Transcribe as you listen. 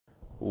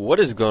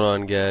What is going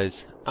on,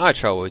 guys? I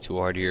try way too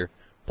hard here.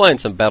 Playing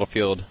some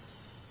Battlefield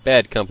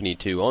Bad Company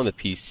 2 on the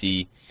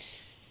PC.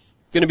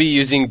 Gonna be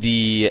using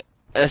the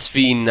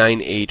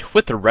SV98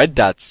 with the red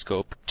dot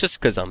scope, just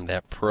because I'm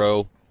that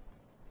pro.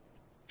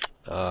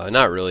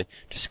 Not really.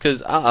 Just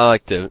because I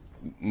like to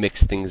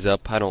mix things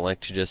up. I don't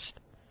like to just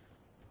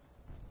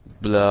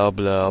blah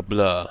blah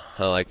blah.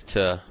 I like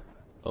to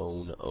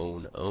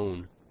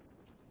own.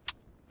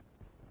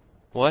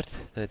 What?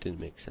 That didn't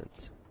make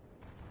sense.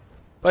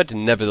 But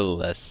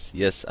nevertheless,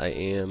 yes, I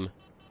am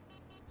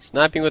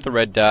sniping with a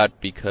red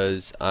dot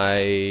because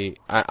I'm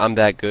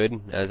that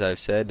good, as I've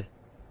said.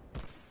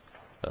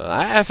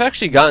 I've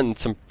actually gotten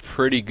some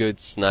pretty good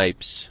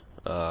snipes,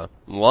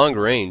 long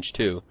range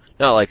too.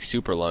 Not like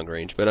super long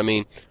range, but I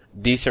mean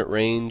decent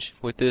range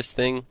with this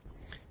thing.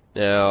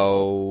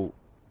 Now,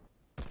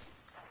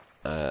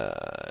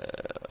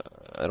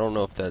 I don't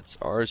know if that's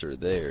ours or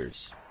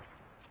theirs,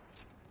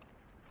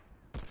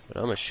 but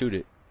I'm gonna shoot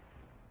it.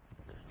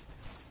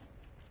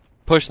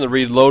 Pushing the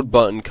reload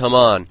button, come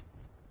on.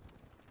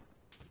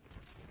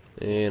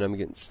 And I'm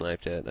getting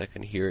sniped at, I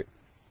can hear it.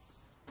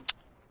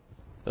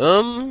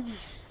 But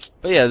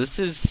yeah, this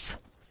is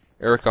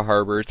Arica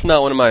Harbor. It's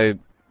not one of my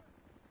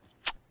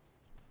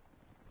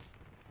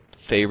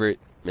favorite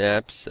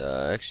maps.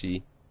 I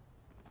actually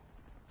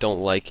don't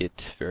like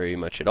it very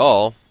much at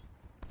all.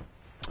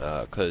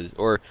 I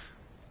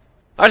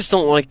just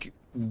don't like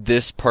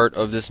this part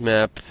of this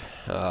map.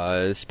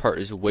 This part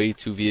is way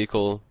too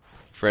vehicle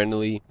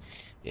friendly.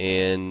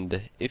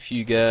 And if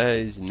you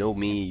guys know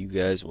me, you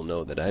guys will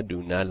know that I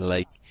do not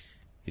like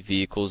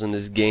vehicles in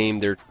this game.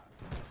 They're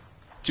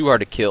too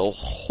hard to kill.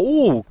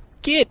 Oh,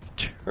 get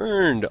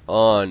turned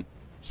on,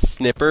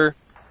 snipper.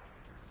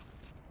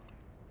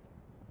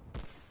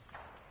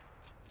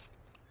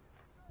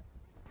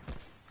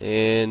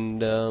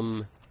 And,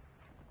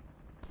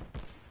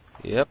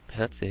 yep,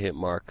 that's a hit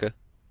marker.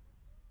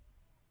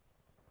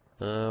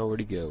 Where'd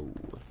he go?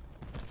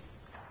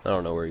 I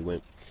don't know where he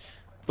went.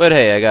 But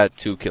hey, I got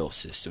 2 kill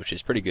assists, which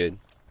is pretty good.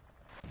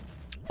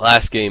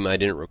 Last game I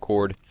didn't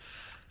record.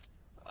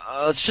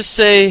 Let's just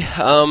say,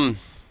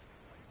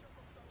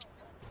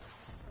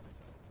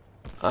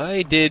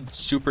 I did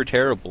super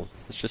terrible.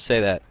 Let's just say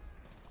that.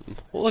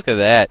 Well, look at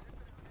that.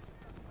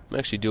 I'm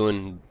actually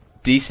doing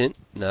decent.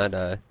 Not,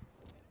 I'm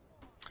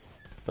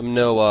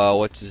no,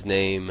 what's his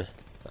name?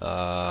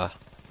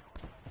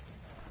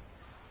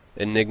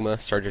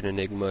 Enigma, Sergeant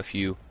Enigma. If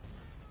you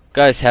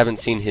guys haven't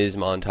seen his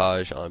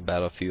montage on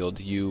Battlefield,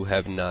 you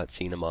have not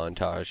seen a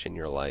montage in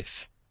your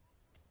life.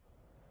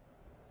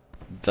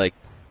 Like,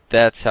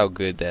 that's how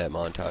good that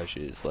montage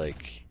is.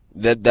 Like,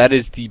 that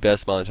is the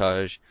best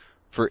montage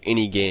for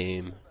any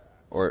game,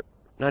 or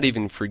not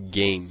even for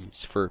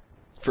games, for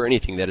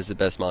anything. That is the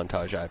best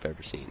montage I've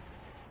ever seen.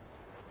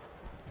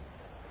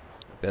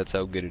 That's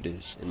how good it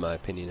is, in my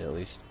opinion, at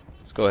least.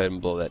 Let's go ahead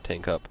and blow that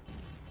tank up.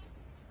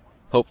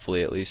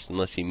 Hopefully, at least,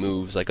 unless he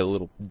moves like a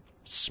little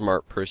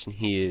smart person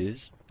he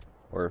is.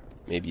 Or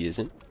maybe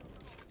isn't.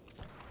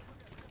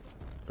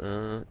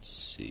 Let's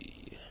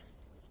see.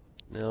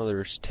 Now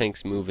there's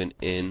tanks moving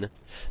in.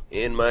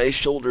 And my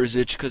shoulders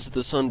itch because of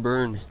the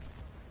sunburn.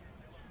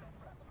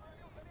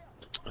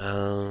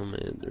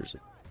 And there's a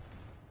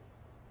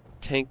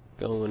tank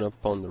going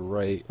up on the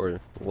right,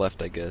 or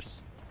left, I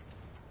guess.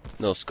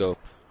 No scope.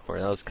 Or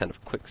that was kind of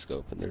a quick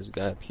scope. And there's a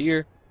guy up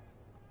here.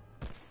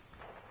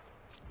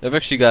 I've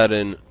actually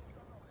gotten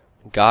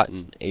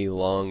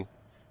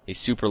a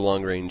super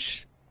long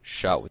range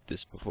shot with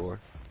this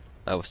before.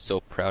 I was so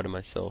proud of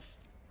myself.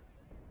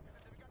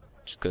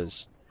 Just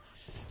because,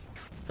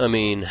 I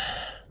mean,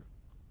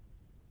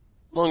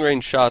 long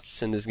range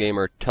shots in this game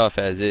are tough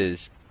as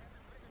is.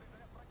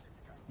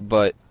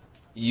 But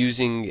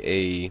using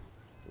a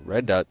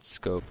red dot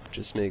scope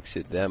just makes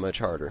it that much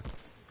harder.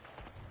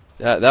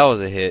 That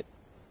was a hit.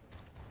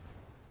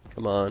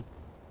 Come on.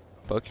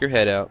 Poke your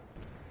head out.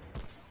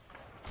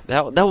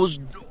 That was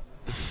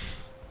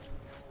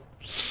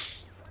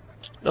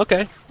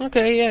okay,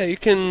 yeah, you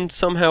can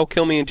somehow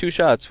kill me in 2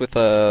 shots with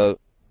a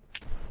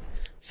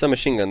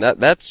submachine gun.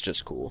 That's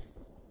just cool.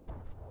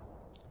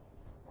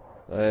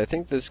 I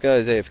think this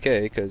guy's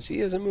AFK because he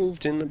hasn't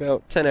moved in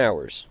about 10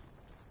 hours.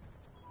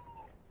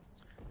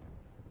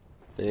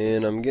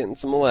 And I'm getting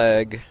some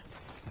lag.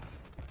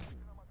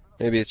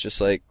 Maybe it's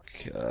just like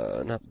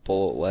not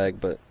bullet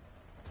lag, but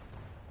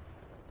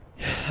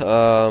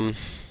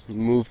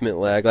movement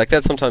lag. Like,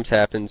 that sometimes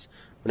happens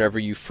whenever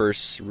you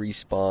first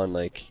respawn.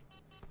 Like,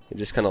 it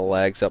just kind of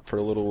lags up for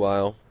a little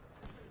while.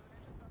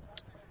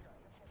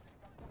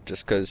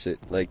 Just because it,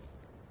 like,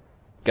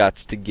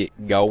 gots to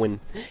get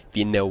going, if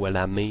you know what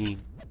I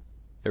mean.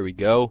 There we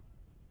go.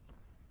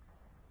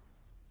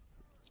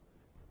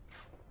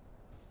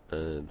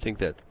 I think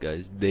that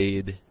guy's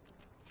dead.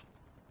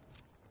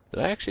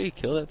 Did I actually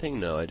kill that thing?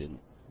 No, I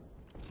didn't.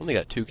 Only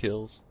got 2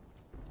 kills.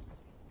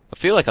 I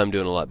feel like I'm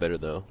doing a lot better,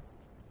 though.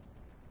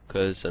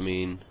 Because, I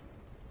mean,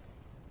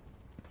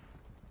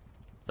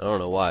 I don't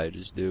know why, I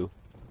just do.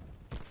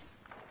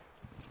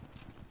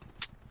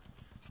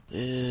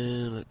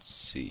 And let's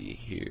see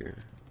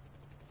here.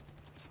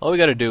 All we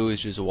gotta do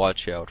is just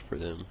watch out for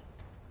them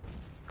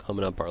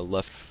coming up our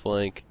left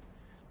flank.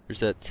 There's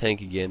that tank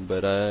again,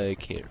 but I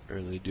can't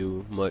really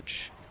do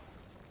much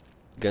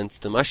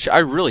against him. I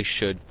really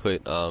should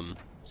put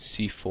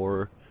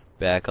C4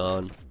 back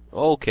on.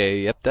 Okay,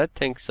 yep, that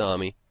tank saw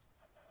me.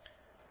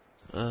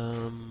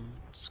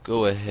 Let's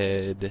go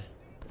ahead.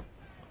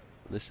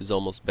 This is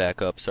almost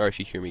back up. Sorry if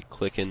you hear me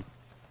clicking.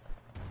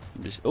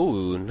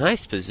 Oh,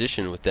 nice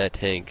position with that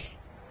tank.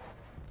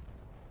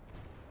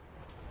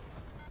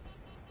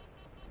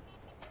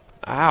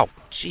 Ow,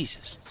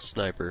 Jesus,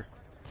 sniper.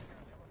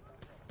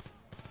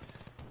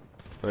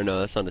 Or no,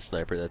 that's not a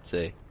sniper, that's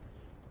a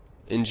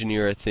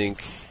engineer, I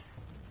think.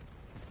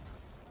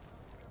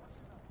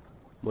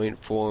 Waiting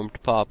for him to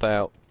pop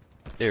out.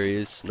 There he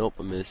is. Nope,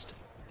 I missed.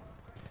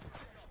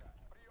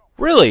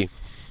 Really?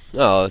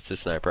 Oh, it's a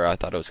sniper. I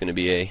thought it was going to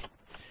be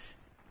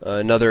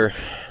another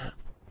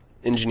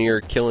engineer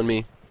killing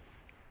me.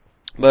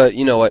 But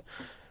you know what?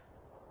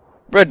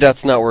 Red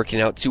dot's not working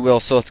out too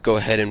well, so let's go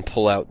ahead and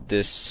pull out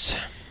this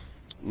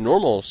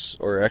normals,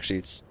 or actually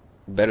it's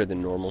better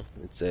than normal.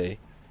 It's a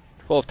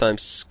 12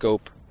 times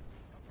scope.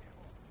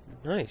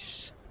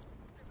 Nice.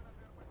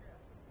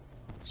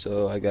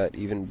 So I got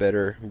even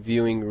better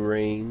viewing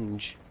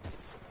range.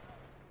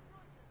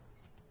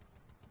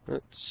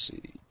 Let's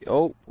see.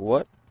 Oh,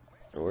 what?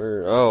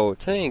 Where? Oh,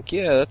 tank.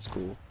 Yeah, that's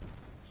cool.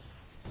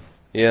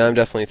 Yeah, I'm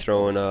definitely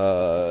throwing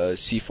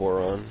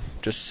C4 on,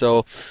 just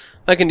so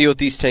I can deal with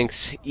these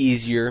tanks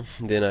easier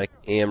than I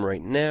am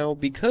right now,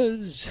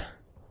 because...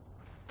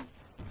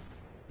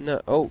 No,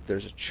 oh,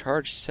 there's a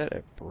charge set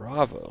at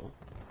Bravo.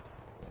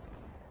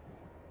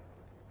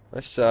 I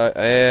saw,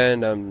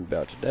 and I'm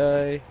about to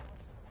die.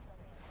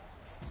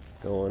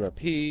 Going up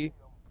here.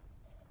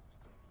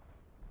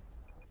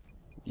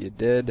 You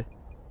dead.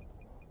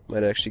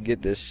 Might actually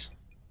get this.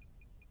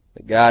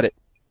 I got it.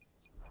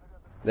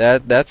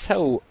 That's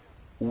how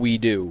we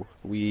do.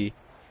 We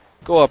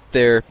go up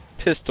there,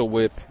 pistol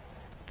whip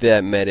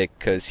that medic,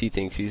 because he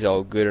thinks he's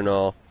all good and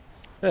all.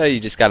 You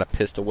just gotta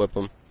pistol whip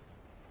him.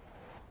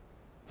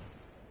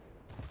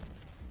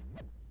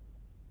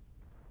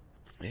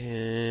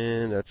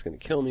 And that's gonna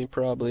kill me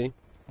probably.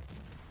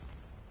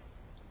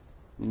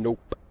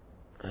 Nope.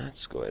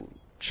 Let's go ahead and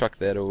chuck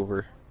that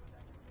over.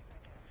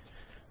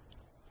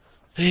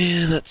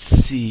 And let's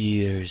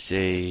see, there's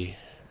a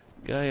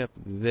guy up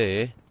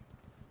there.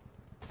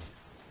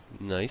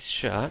 Nice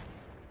shot.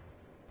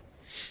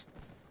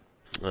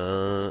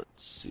 Let's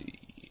see.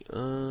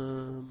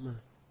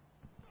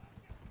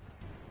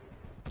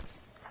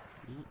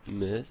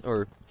 Miss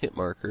or hit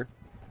marker.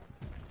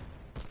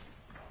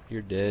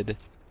 You're dead.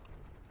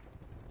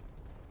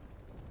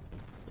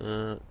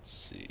 Let's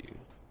see.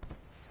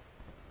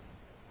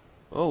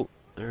 Oh,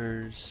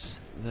 there's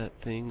that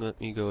thing. Let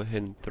me go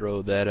ahead and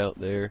throw that out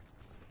there.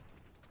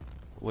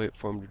 Wait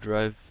for him to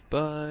drive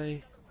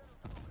by.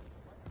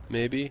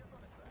 Maybe.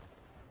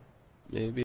 Maybe.